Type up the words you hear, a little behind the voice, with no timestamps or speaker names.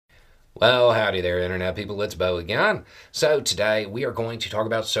Well, howdy there, Internet people. It's Bo again. So, today we are going to talk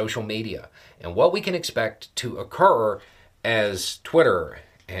about social media and what we can expect to occur as Twitter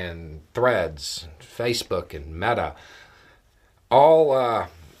and Threads, Facebook, and Meta all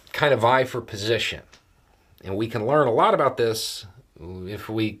kind of vie for position. And we can learn a lot about this if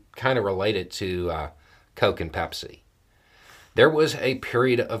we kind of relate it to Coke and Pepsi. There was a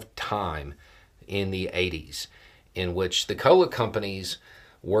period of time in the 80s in which the cola companies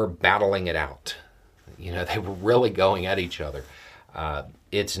were battling it out. You know, they were really going at each other.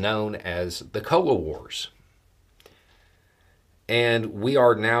 It's known as the Cola Wars. And we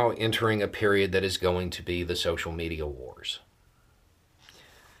are now entering a period that is going to be the social media wars.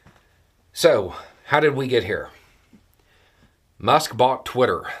 So, how did we get here? Musk bought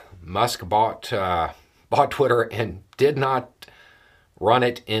Twitter. Musk bought Twitter and did not run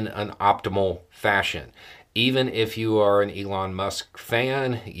it in an optimal fashion. Even if you are an Elon Musk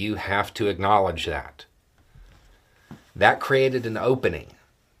fan, you have to acknowledge that. That created an opening.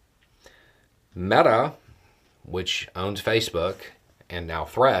 Meta, which owns Facebook and now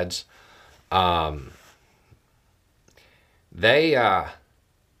Threads, they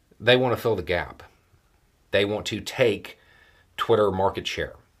want to fill the gap. They want to take Twitter market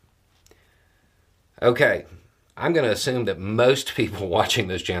share. Okay, I'm going to assume that most people watching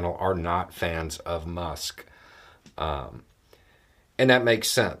this channel are not fans of Musk. And that makes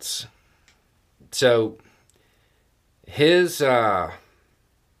sense. So, his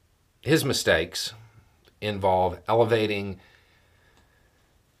mistakes involve elevating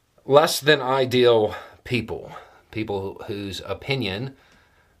less than ideal people whose opinion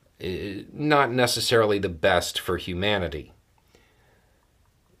is not necessarily the best for humanity.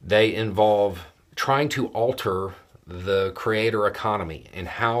 They involve trying to alter the creator economy and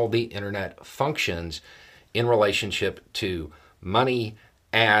how the internet functions in relationship to money,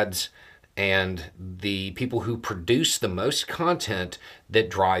 ads, and the people who produce the most content that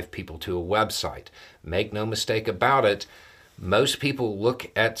drive people to a website. Make no mistake about it, most people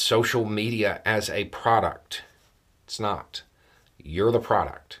look at social media as a product. It's not. You're the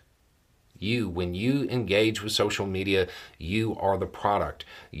product. When you engage with social media, you are the product.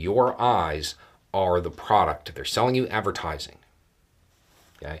 Your eyes are the product. They're selling you advertising.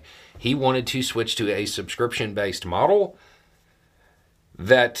 Okay? He wanted to switch to a subscription-based model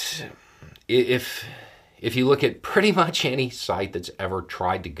that if you look at pretty much any site that's ever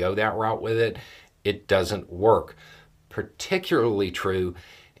tried to go that route with it, it doesn't work. Particularly true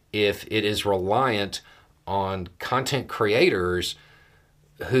if it is reliant on content creators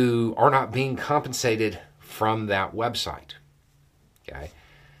who are not being compensated from that website. Okay?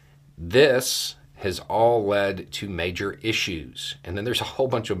 This has all led to major issues. And then there's a whole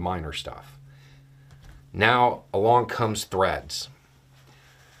bunch of minor stuff. Now along comes Threads.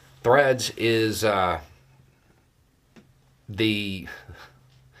 Threads is the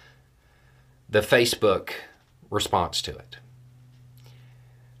Facebook response to it.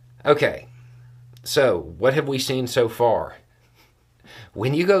 Okay, so what have we seen so far?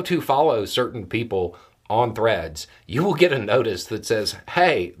 When you go to follow certain people on Threads, you will get a notice that says,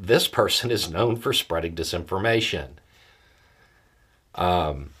 hey, this person is known for spreading disinformation.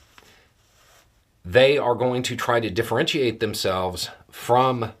 They are going to try to differentiate themselves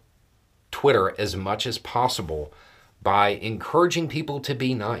from Twitter as much as possible by encouraging people to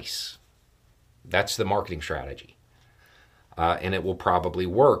be nice. That's the marketing strategy. And it will probably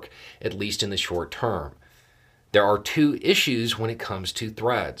work, at least in the short term. There are two issues when it comes to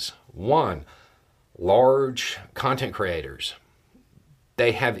Threads. One, large content creators,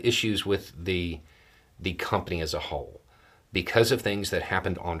 they have issues with the company as a whole because of things that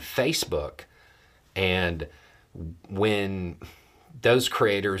happened on Facebook. And when those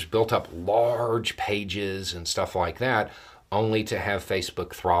creators built up large pages and stuff like that, only to have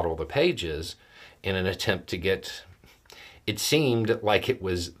Facebook throttle the pages in an attempt to get, it seemed like it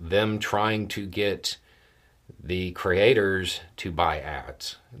was them trying to get the creators to buy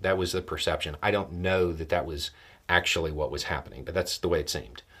ads. That was the perception. I don't know that that was actually what was happening, but that's the way it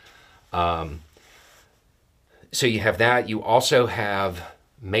seemed. So you have that. You also have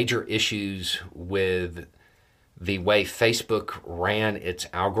major issues with the way Facebook ran its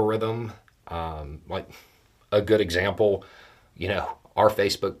algorithm. Like a good example, our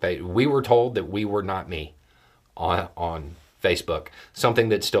Facebook page, we were told that we were not me on Facebook, something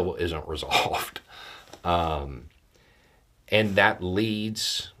that still isn't resolved. And that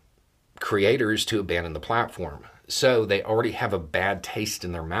leads creators to abandon the platform. So they already have a bad taste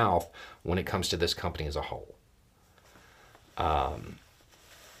in their mouth when it comes to this company as a whole.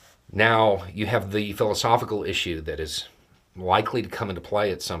 Now you have the philosophical issue that is likely to come into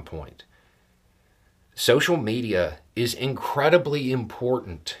play at some point. Social media is incredibly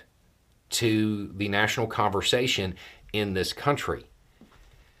important to the national conversation in this country.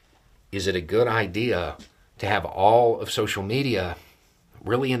 Is it a good idea to have all of social media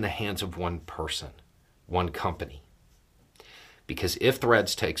really in the hands of one person, one company? Because if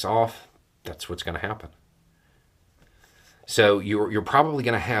Threads takes off, that's what's going to happen. So you're probably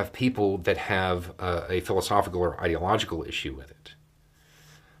going to have people that have a philosophical or ideological issue with it.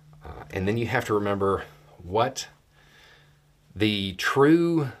 And then you have to remember what the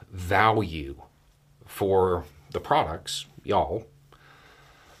true value for the products, y'all,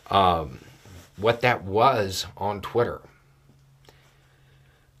 what that was on Twitter.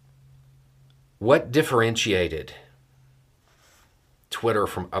 What differentiated Twitter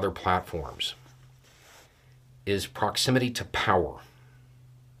from other platforms is proximity to power.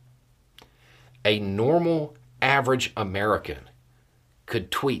 A normal, average American could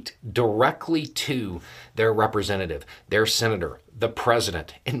tweet directly to their representative, their senator, the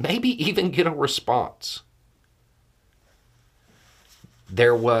president, and maybe even get a response.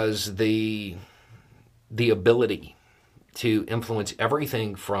 There was the ability to influence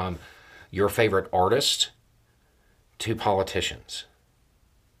everything from your favorite artist to politicians,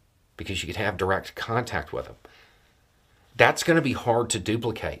 because you could have direct contact with them. That's going to be hard to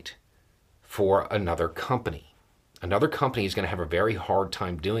duplicate for another company. Another company is going to have a very hard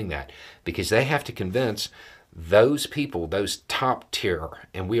time doing that, because they have to convince those people, those top tier,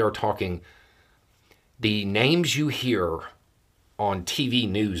 and we are talking the names you hear on TV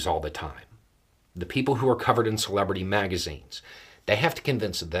news all the time, the people who are covered in celebrity magazines. They have to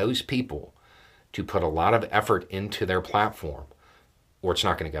convince those people to put a lot of effort into their platform, or it's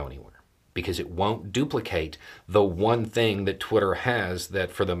not going to go anywhere, because it won't duplicate the one thing that Twitter has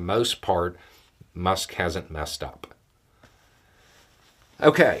that, for the most part, Musk hasn't messed up.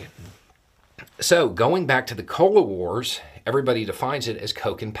 Okay, so going back to the cola wars, everybody defines it as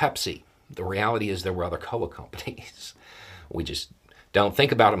Coke and Pepsi. The reality is there were other cola companies. We just don't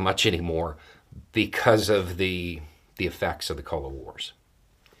think about them much anymore because of the effects of the cola wars.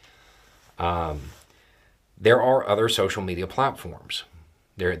 There are other social media platforms.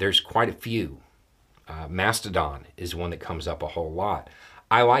 There's quite a few. Mastodon is one that comes up a whole lot.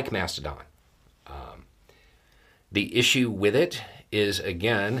 I like Mastodon. The issue with it is,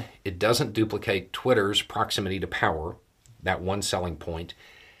 again, it doesn't duplicate Twitter's proximity to power, that one selling point,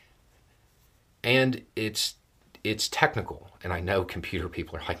 and it's technical. And I know computer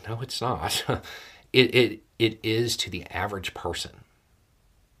people are like, no, it's not. It is to the average person.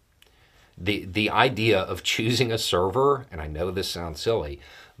 The idea of choosing a server, and I know this sounds silly,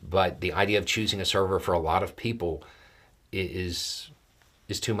 but the idea of choosing a server for a lot of people is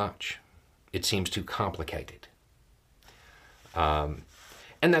too much. It seems too complicated. And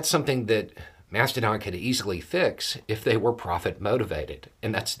that's something that Mastodon could easily fix if they were profit motivated.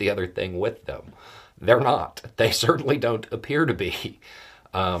 And that's the other thing with them. They're not. They certainly don't appear to be.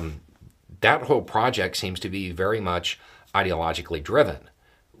 That whole project seems to be very much ideologically driven,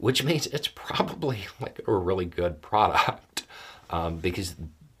 which means it's probably like a really good product, because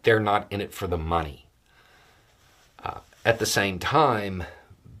they're not in it for the money. At the same time,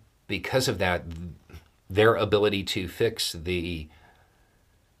 because of that, their ability to fix the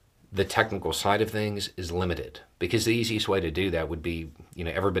technical side of things is limited, because the easiest way to do that would be,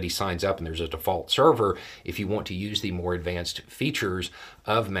 everybody signs up and there's a default server. If you want to use the more advanced features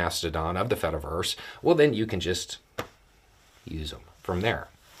of Mastodon, of the Fediverse, well, then you can just use them from there.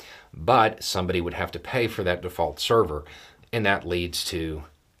 But somebody would have to pay for that default server, and that leads to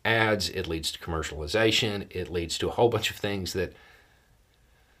ads, it leads to commercialization, it leads to a whole bunch of things that,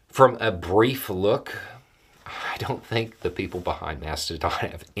 from a brief look, I don't think the people behind Mastodon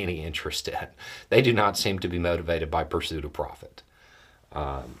have any interest in. They do not seem to be motivated by pursuit of profit.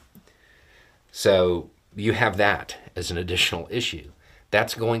 So you have that as an additional issue.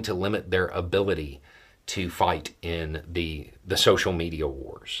 That's going to limit their ability to fight in the social media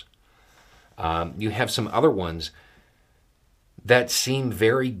wars. You have some other ones that seem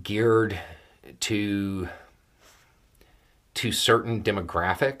very geared to certain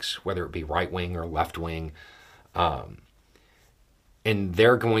demographics, whether it be right-wing or left-wing, and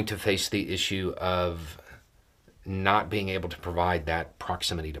they're going to face the issue of not being able to provide that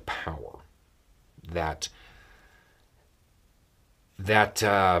proximity to power, that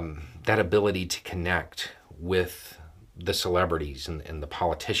ability to connect with the celebrities and the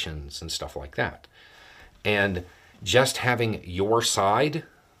politicians and stuff like that. And just having your side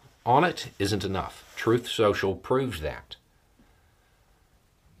on it isn't enough. Truth Social proves that.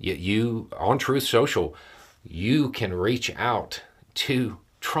 You on Truth Social, you can reach out to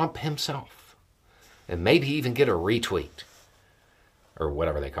Trump himself and maybe even get a retweet or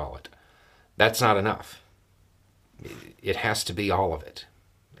whatever they call it. That's not enough. It has to be all of it.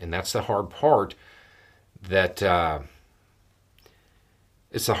 And that's the hard part that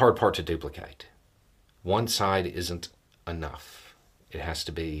it's the hard part to duplicate. One side isn't enough. It has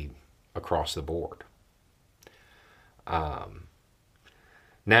to be across the board.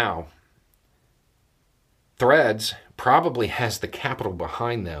 Now, Threads probably has the capital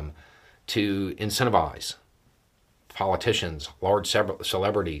behind them to incentivize politicians, large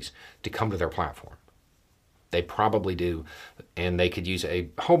celebrities to come to their platform. They probably do, and they could use a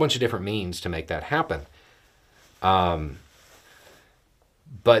whole bunch of different means to make that happen. But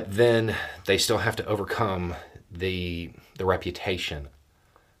then they still have to overcome the reputation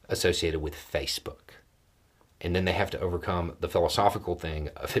associated with Facebook. And then they have to overcome the philosophical thing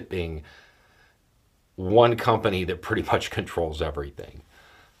of it being one company that pretty much controls everything,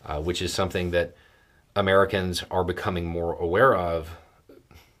 which is something that Americans are becoming more aware of,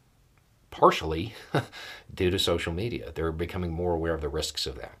 partially due to social media. They're becoming more aware of the risks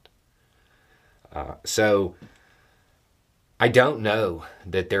of that. So I don't know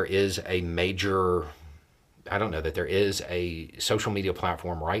that there is a social media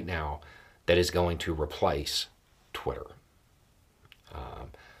platform right now that is going to replace Twitter.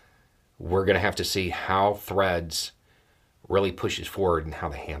 We're going to have to see how Threads really pushes forward and how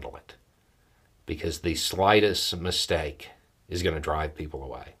they handle it. Because the slightest mistake is going to drive people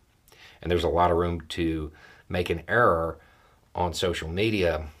away. And there's a lot of room to make an error on social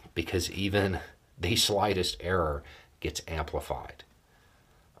media because even the slightest error gets amplified.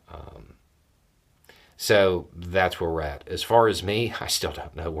 So that's where we're at. As far as me, I still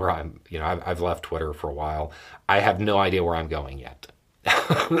don't know where I'm. I've left Twitter for a while. I have no idea where I'm going yet.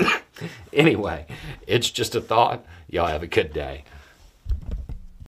 Anyway, it's just a thought. Y'all have a good day.